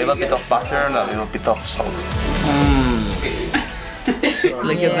in a little bit of butter and a little bit of salt.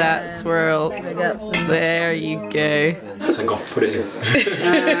 Look at that swirl. There you go. So go put it in.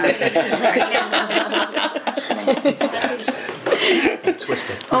 Twist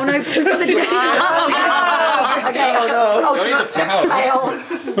it. Oh no, we put the okay, oh no. Oh, don't eat the flour.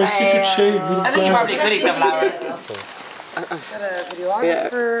 My secret shade. I think you probably could eat the flour.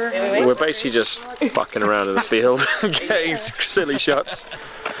 We're basically just fucking around in the field, getting silly shots,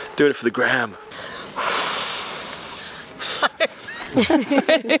 doing it for the gram. It's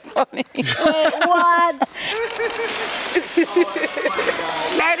really funny. Wait, what?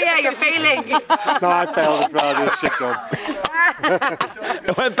 Claudia, you're failing. No, I failed as well. I did a shit job.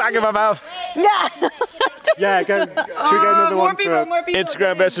 It went back in my mouth. Yeah. Yeah, go. Should we get another one for more people.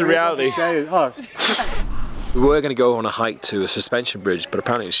 Instagram versus reality. Oh. We were going to go on a hike to a suspension bridge, but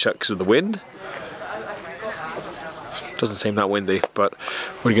apparently it's shut because of the wind. Doesn't seem that windy, but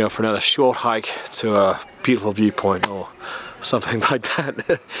we're going to go for another short hike to a beautiful viewpoint or something like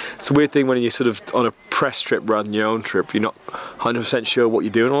that. It's a weird thing when you're sort of on a press trip rather than your own trip. You're not 100% sure what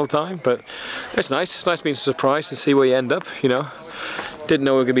you're doing all the time, but it's nice. It's nice being surprised and see where you end up, you know. Didn't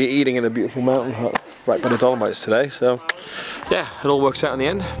know we were going to be eating in a beautiful mountain hut right by the Dolomites today, so yeah, it all works out in the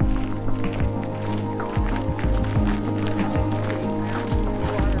end.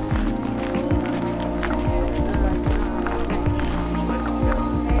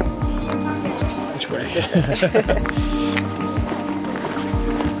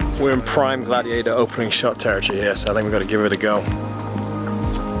 We're in prime gladiator opening shot territory here, so I think we've got to give it a go.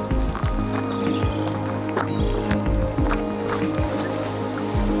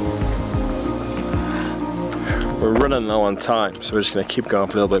 We're running low on time, so we're just going to keep going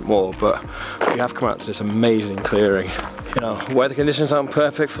for a little bit more, but we have come out to this amazing clearing. You know, weather conditions aren't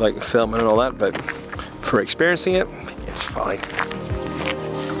perfect for like filming and all that, but for experiencing it, it's fine.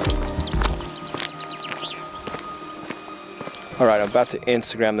 Alright, I'm about to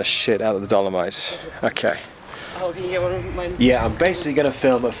Instagram the shit out of the Dolomites. Okay. Yeah, I'm basically going to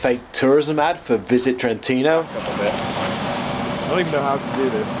film a fake tourism ad for Visit Trentino. I don't even know how to do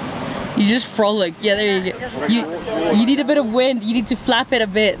this. You just frolic. Yeah, there you go. You need a bit of wind. You need to flap it a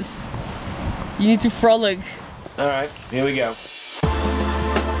bit. You need to frolic. Alright, here we go.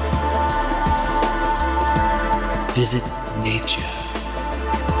 Visit nature.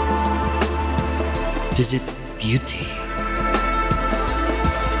 Visit beauty.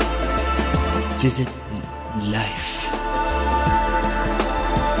 Visit life.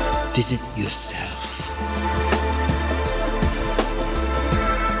 Visit yourself.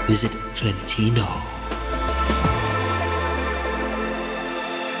 Visit Trentino.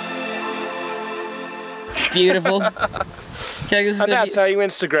 Beautiful. Okay, this is and that's how you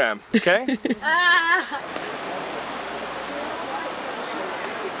Instagram, okay?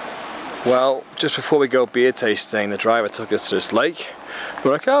 Well, just before we go beer tasting, the driver took us to this lake.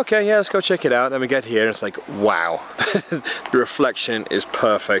 We're like, oh, okay, yeah, let's go check it out. And we get here and it's like, wow. The reflection is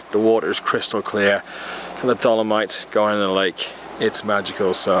perfect. The water is crystal clear. And the Dolomites going in the lake. It's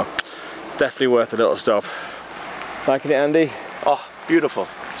magical, so definitely worth a little stop. Liking it, Andy? Oh, beautiful.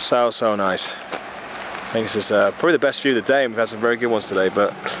 So nice. I think this is probably the best view of the day. We've had some very good ones today,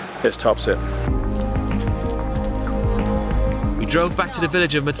 but this tops it. We drove back to the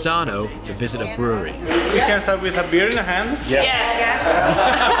village of Mazzano to visit a brewery. We can start with a beer in the hand? Yes.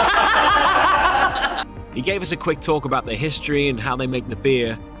 He gave us a quick talk about their history and how they make the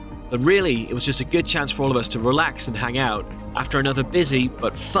beer, but really it was just a good chance for all of us to relax and hang out after another busy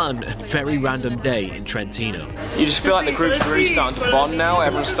but fun and very random day in Trentino. You just feel like the group's really starting to bond now,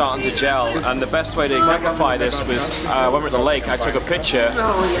 everyone's starting to gel, and the best way to exemplify this was when we were at the lake, I took a picture,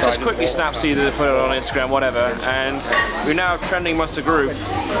 just quickly snapseeded it, put it on Instagram, whatever, and we're now trending amongst the group,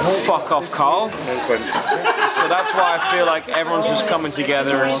 fuck off Karl. So that's why I feel like everyone's just coming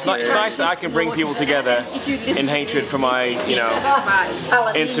together, and it's nice that I can bring people together in hatred for my, you know,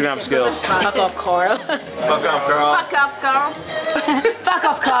 Instagram skills. Fuck off Karl. Fuck off Karl. Fuck off Karl. Fuck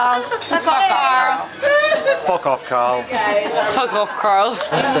off Karl. Fuck off Karl. Fuck off Karl. Fuck off Karl. Fuck off Karl.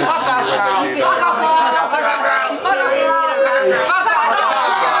 Fuck off Karl. Fuck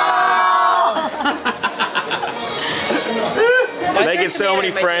off. Making so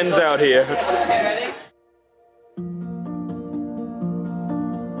many friends out here.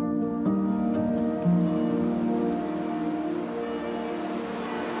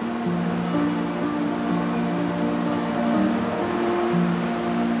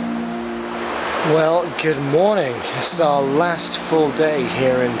 Well, good morning. This is our last full day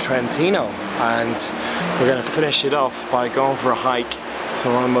here in Trentino, and we're going to finish it off by going for a hike to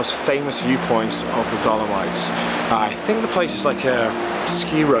one of the most famous viewpoints of the Dolomites. I think the place is like a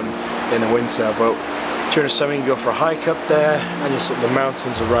ski run in the winter, but during the summer you can go for a hike up there, and the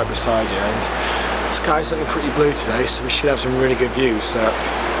mountains are right beside you, and the sky's looking pretty blue today, so we should have some really good views. So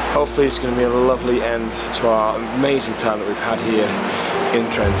hopefully it's going to be a lovely end to our amazing time that we've had here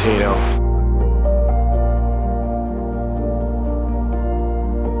in Trentino.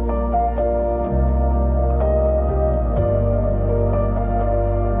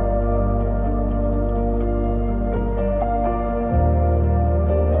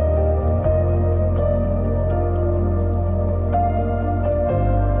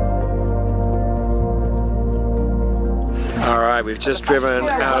 we've just driven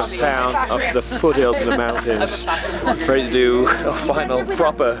out of town up to the foothills of the mountains, ready to do a final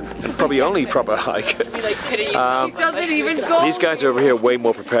proper, and probably only proper hike. These guys over here are way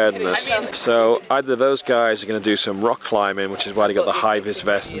more prepared than us. So either those guys are going to do some rock climbing, which is why they got the high-vis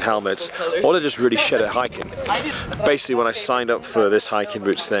vests and helmets, or they're just really shit at hiking. Basically, when I signed up for this hiking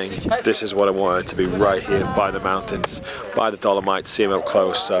boots thing, this is what I wanted, to be right here by the mountains, by the Dolomites, see them up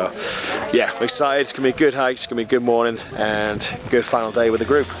close. So yeah, I'm excited. It's going to be a good hike, it's going to be a good morning, and a good final day with the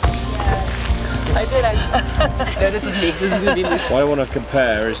group. I did. No, this is me. This is going to be me. What I want to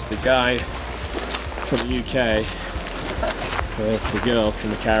compare is the guy from the UK with the girl from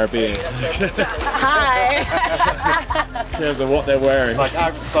the Caribbean. Hi. In terms of what they're wearing.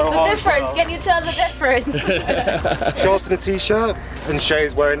 The difference, can you tell the difference? Shorts and a t-shirt, and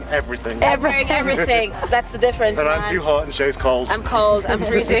Shay's wearing everything. Everything. That's the difference. And man. I'm too hot and Shay's cold. I'm cold, I'm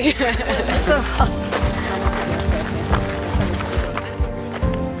freezing. So hot.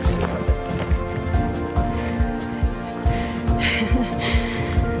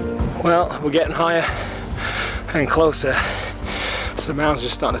 Well, we're getting higher and closer. So the mountains are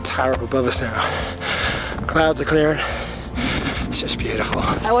starting to tower up above us now. Clouds are clearing. It's just beautiful.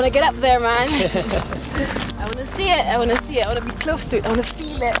 I want to get up there, man. I want to see it. I want to see it. I want to be close to it. I want to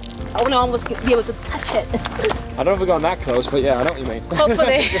feel it. I want to almost be able to touch it. I don't know if we've gone that close, but yeah, I know what you mean.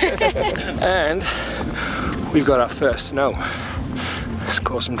 Hopefully. And we've got our first snow. It's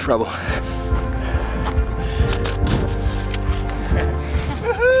caused some trouble.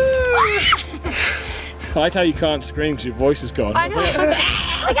 I like how you can't scream because your voice is gone. I know.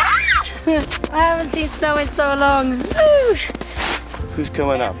 I haven't seen snow in so long. Woo. Who's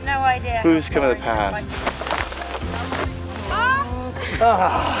coming up? No idea. Who's coming to pass?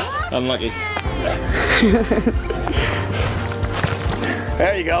 Unlucky.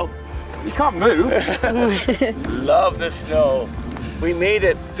 There you go. You can't move. Love the snow. We made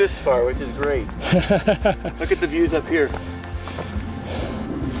it this far, which is great. Look at the views up here.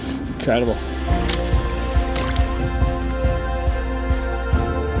 It's incredible.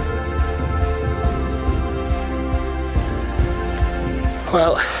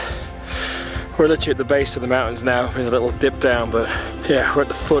 Well, we're literally at the base of the mountains now. There's a little dip down, but yeah, we're at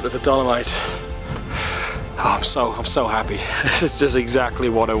the foot of the Dolomites. Oh, I'm so happy. This is just exactly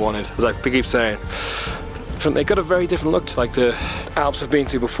what I wanted, as I keep saying. They got a very different look to like the Alps I've been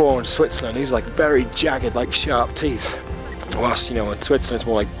to before in Switzerland. These are like very jagged, like sharp teeth. Whilst, you know, in Switzerland it's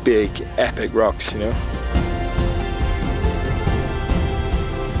more like big, epic rocks, you know.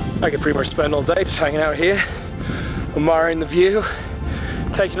 I could pretty much spend all day just hanging out here, admiring the view,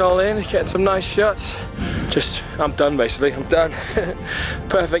 taking it all in, getting some nice shots. I'm done basically, I'm done.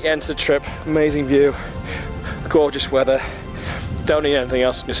 Perfect end to the trip, amazing view, gorgeous weather. Don't need anything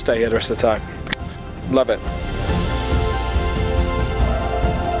else, just stay here the rest of the time. Love it.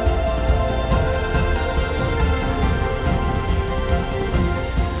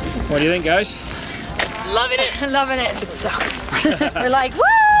 What do you think, guys? Loving it. Loving it. It sucks. We're like,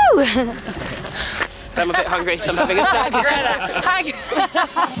 woo! I'm a bit hungry, so I'm having a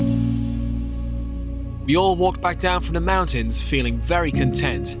snack. We all walked back down from the mountains feeling very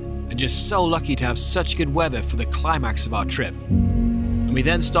content and just so lucky to have such good weather for the climax of our trip. And we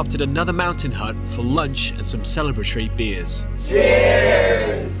then stopped at another mountain hut for lunch and some celebratory beers.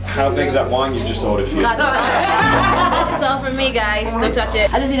 Cheers! How big's that wine you've just ordered for you? It's all for me, guys. Don't touch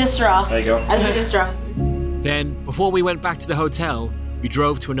it. I just need a straw. There you go. I just need a straw. Then, before we went back to the hotel, we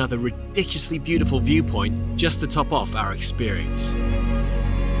drove to another ridiculously beautiful viewpoint just to top off our experience.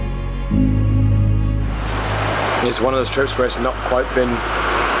 It's one of those trips where it's not quite been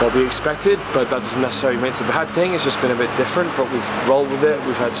what we expected, but that doesn't necessarily mean it's a bad thing. It's just been a bit different, but we've rolled with it.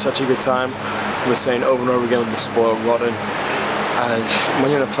 We've had such a good time. We're saying over and over again, we're spoiled rotten. And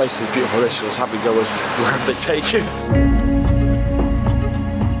when you're in a place as beautiful as this, you'll just have to go with wherever they take you.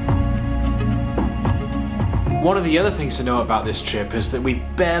 One of the other things to know about this trip is that we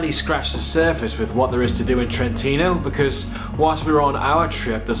barely scratched the surface with what there is to do in Trentino, because whilst we were on our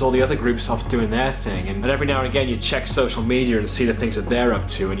trip, there's all the other groups off doing their thing, and every now and again you check social media and see the things that they're up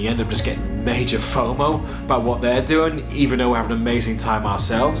to, and you end up just getting major FOMO about what they're doing, even though we're having an amazing time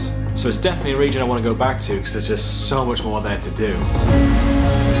ourselves. So it's definitely a region I want to go back to, because there's just so much more there to do.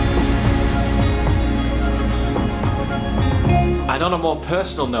 And on a more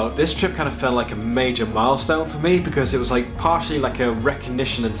personal note, this trip kind of felt like a major milestone for me, because it was like partially like a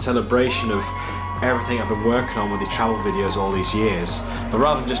recognition and celebration of everything I've been working on with these travel videos all these years. But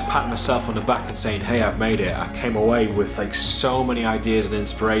rather than just patting myself on the back and saying, hey, I've made it, I came away with like so many ideas and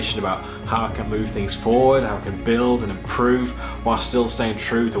inspiration about how I can move things forward, how I can build and improve while still staying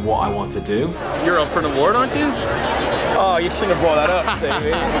true to what I want to do. You're up for an award, aren't you? Oh, you shouldn't have brought that up,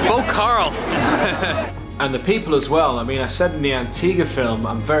 Stevie. Vote Karl. And the people as well. I mean, I said in the Antigua film,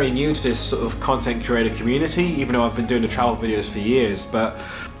 I'm very new to this sort of content creator community, even though I've been doing the travel videos for years. But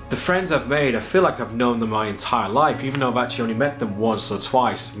the friends I've made, I feel like I've known them my entire life, even though I've actually only met them once or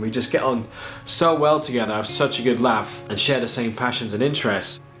twice. And we just get on so well together, have such a good laugh, and share the same passions and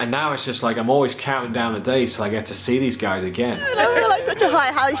interests. And now it's just like I'm always counting down the days till I get to see these guys again. I feel like such a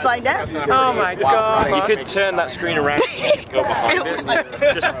high. How did you find it? Oh my god! You could turn that screen around and go behind it.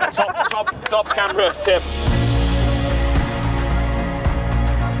 Just top camera tip.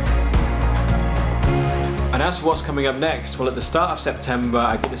 And as for what's coming up next, well, at the start of September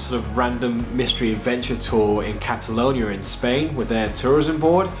I did a sort of random mystery adventure tour in Catalonia in Spain with their tourism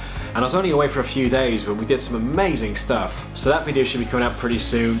board, and I was only away for a few days, but we did some amazing stuff. So that video should be coming out pretty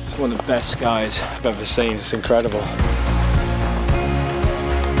soon. It's one of the best skies I've ever seen, it's incredible.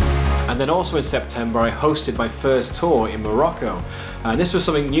 And then also in September I hosted my first tour in Morocco, and this was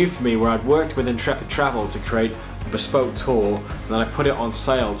something new for me, where I'd worked with Intrepid Travel to create a bespoke tour, and then I put it on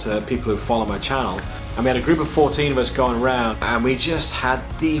sale to people who follow my channel. And we had a group of 14 of us going around, and we just had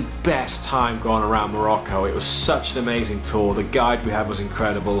the best time going around Morocco. It was such an amazing tour. The guide we had was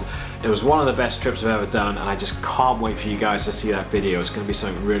incredible. It was one of the best trips I've ever done, and I just can't wait for you guys to see that video. It's going to be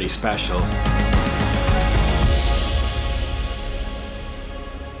something really special.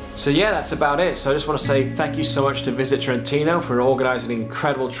 So yeah, that's about it. So I just want to say thank you so much to Visit Trentino for organising an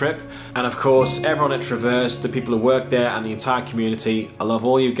incredible trip. And of course, everyone at Traverse, the people who work there, and the entire community. I love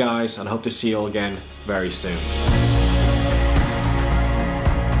all you guys and hope to see you all again very soon.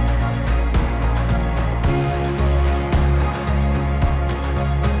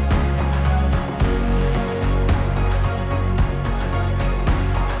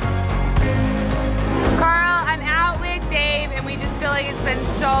 It's been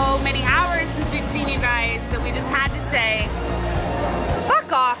so many hours since we've seen you guys that we just had to say,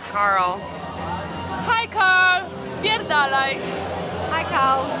 fuck off, Karl. Hi, Karl. Spierdalaj. Hi,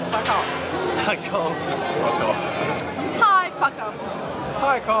 Karl. Fuck off. Hi, Karl. Just fuck off. Hi, fuck off.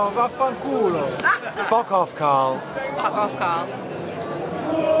 Hi, Karl. Vaffanculo. Fuck off, Karl. Fuck off, Karl.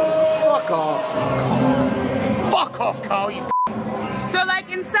 Fuck off. Fuck off, Karl, you. So, like,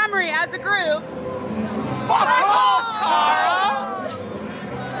 in summary, as a group, fuck off, Karl!